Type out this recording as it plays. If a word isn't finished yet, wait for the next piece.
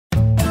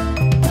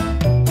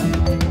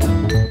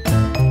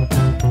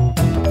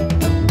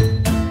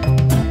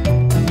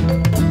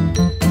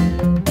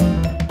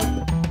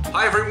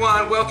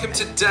welcome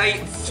to day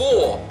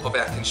 4 of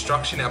our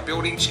construction, our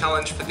building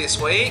challenge for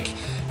this week.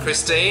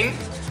 Christine,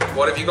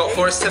 what have you got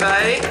for us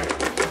today?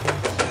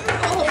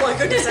 Oh my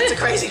goodness, that's a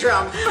crazy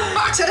drum.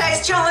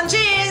 Today's challenge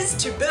is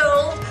to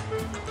build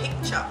a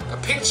picture. A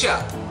picture?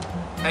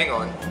 Hang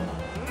on.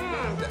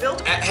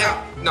 Build a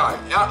picture. No,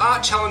 our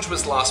art challenge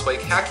was last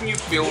week. How can you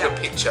build a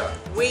picture?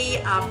 We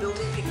are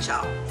building a picture.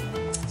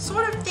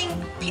 Sort of think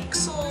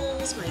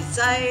pixels,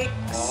 mosaics,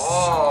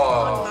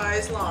 along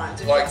those lines.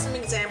 We've got some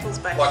examples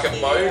back like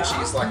here.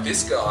 Emojis, like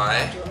this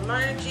guy. Do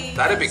emojis.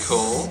 That'd be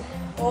cool.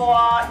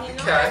 Or, you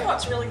know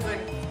what's really good?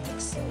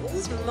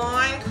 Pixels,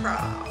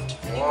 Minecraft.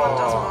 If anyone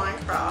does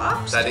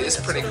Minecraft. That is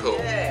pretty cool.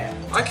 Yeah.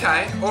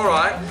 Okay,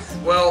 alright.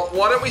 Well,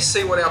 why don't we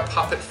see what our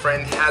puppet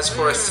friend has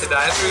for us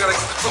today? So we've got a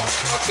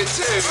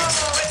cockatoo.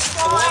 Oh, it's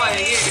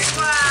flying.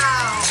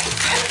 Wow.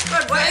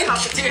 Good work,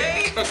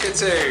 cockatoo.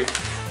 Cockatoo.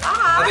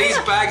 Ah, Are these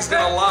bags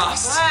going to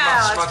last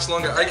much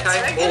longer?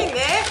 Okay. We're getting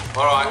there.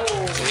 Alright, so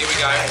here we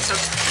go.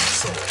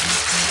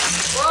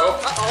 Whoa,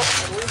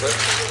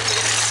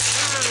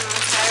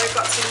 okay, we've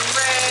got some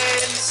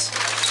red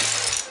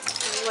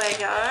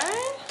Lego.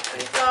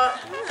 We've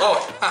got...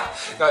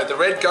 no, the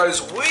red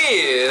goes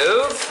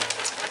with...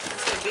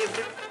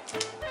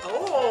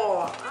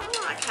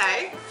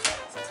 okay.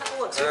 Let's have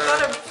a look. So we've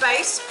got a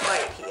base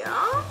plate here.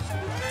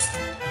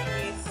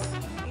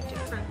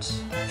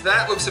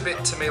 That looks a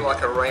bit to me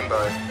like a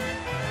rainbow.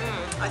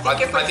 I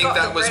think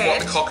that was what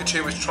the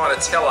cockatoo was trying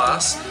to tell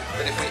us,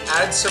 that if we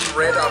add some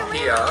red up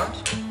here,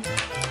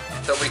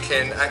 that we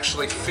can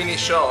actually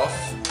finish off,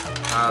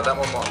 that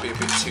one might be a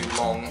bit too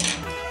long,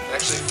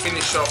 actually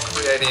finish off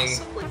creating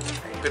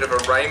a bit of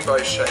a rainbow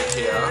shape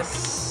here.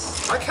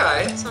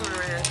 Okay. Some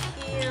around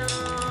here.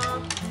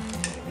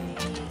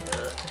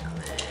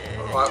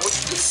 Alright,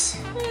 what's this?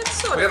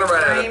 It's sort We're gonna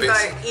run out of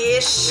bits.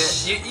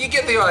 Rainbow-ish. Yeah, you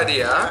get the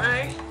idea.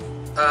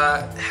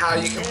 How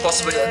you can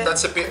possibly,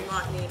 that's a bit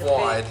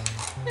wide.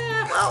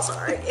 Yeah, well,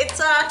 sorry. It's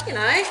a,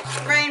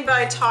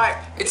 rainbow type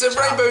It's picture.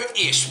 a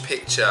rainbow-ish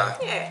picture.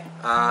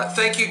 Yeah.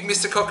 Thank you,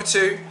 Mr.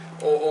 Cockatoo,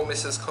 or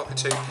Mrs.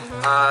 Cockatoo.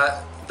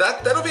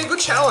 That'll be a good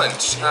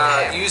challenge,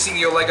 using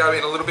your Lego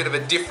in a little bit of a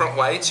different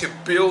way to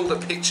build a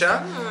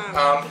picture.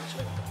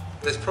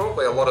 There's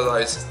probably a lot of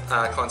those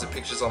kinds of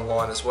pictures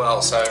online as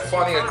well. So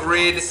finding a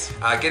grid,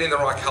 getting the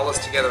right colours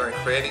together and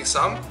creating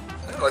some.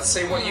 Let's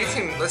see what you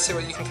can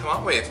come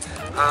up with.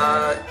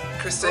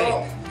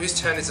 Christine, whose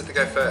turn is it to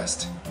go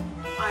first?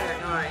 I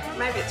don't know.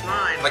 Maybe it's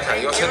mine.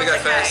 Okay, your turn to go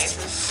first.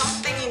 There's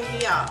something in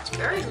here. It's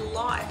very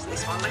light,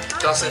 this one. I can't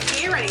Doesn't actually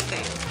hear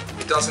anything.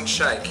 It doesn't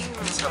shake.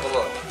 Let's have a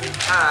look. We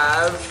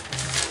have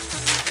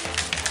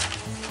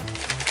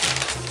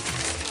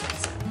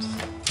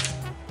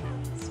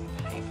some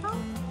paper.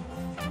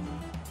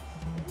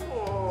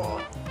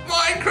 Oh.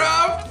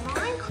 Minecraft!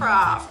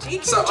 Minecraft. You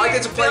can So I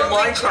get to play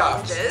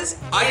Minecraft.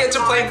 I get to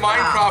play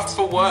Minecraft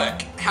for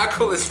work. How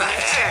cool is that?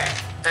 Yeah.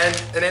 And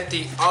an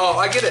empty,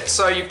 I get it.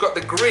 So you've got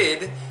the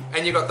grid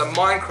and you've got the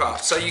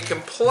Minecraft. So you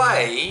can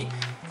play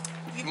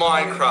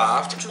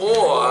Minecraft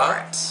or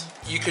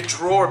you could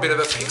draw a bit of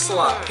a pixel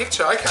art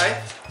picture.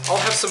 Okay, I'll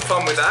have some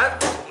fun with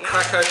that.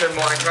 Crack open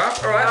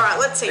Minecraft. All right,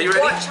 let's see. Are you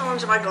ready? What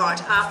challenge have I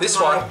got? After This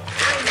one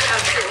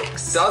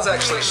does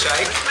actually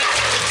shake. Let's make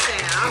a bit of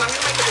sound. I'm going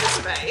to make a bit of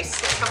space.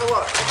 Let's have a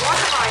look. What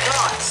have I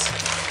got?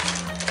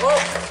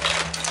 Oh,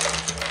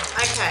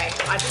 okay.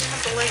 I didn't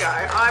have the Lego.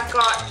 I've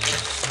got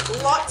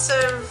lots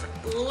of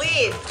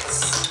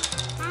lids.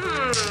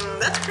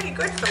 That's pretty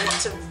good for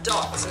lots of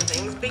dots and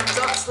things. Big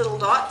dots, little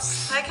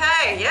dots.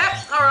 Okay,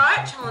 yep. All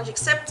right, challenge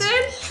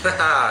accepted.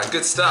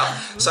 Good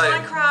stuff. So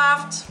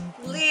Minecraft,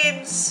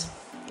 lids,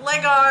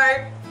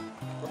 Lego.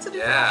 Lots of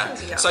different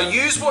options here. So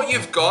use what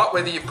you've got,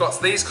 whether you've got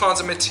these kinds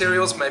of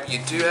materials, maybe you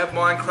do have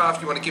Minecraft,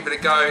 you want to give it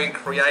a go in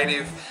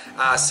creative,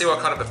 see what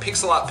kind of a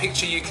pixel art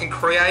picture you can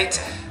create.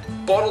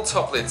 Bottle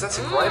top lids, that's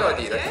a great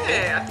idea, don't you think?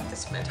 Yeah, I think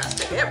that's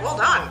fantastic. Yeah, well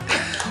done.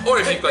 Or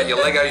if you've got your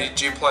Lego, you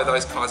Duplo,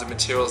 those kinds of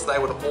materials, they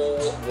would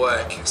all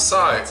work. So,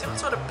 what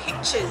sort of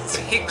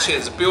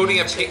pictures? Building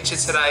a picture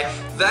today.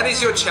 That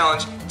is your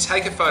challenge.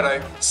 Take a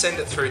photo, send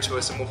it through to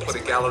us, and we'll put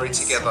a gallery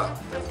together.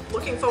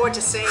 Looking forward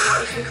to seeing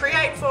what you can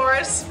create for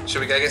us.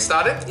 Should we go get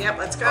started? Yep,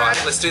 let's go. All right,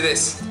 let's do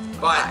this.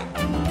 Bye.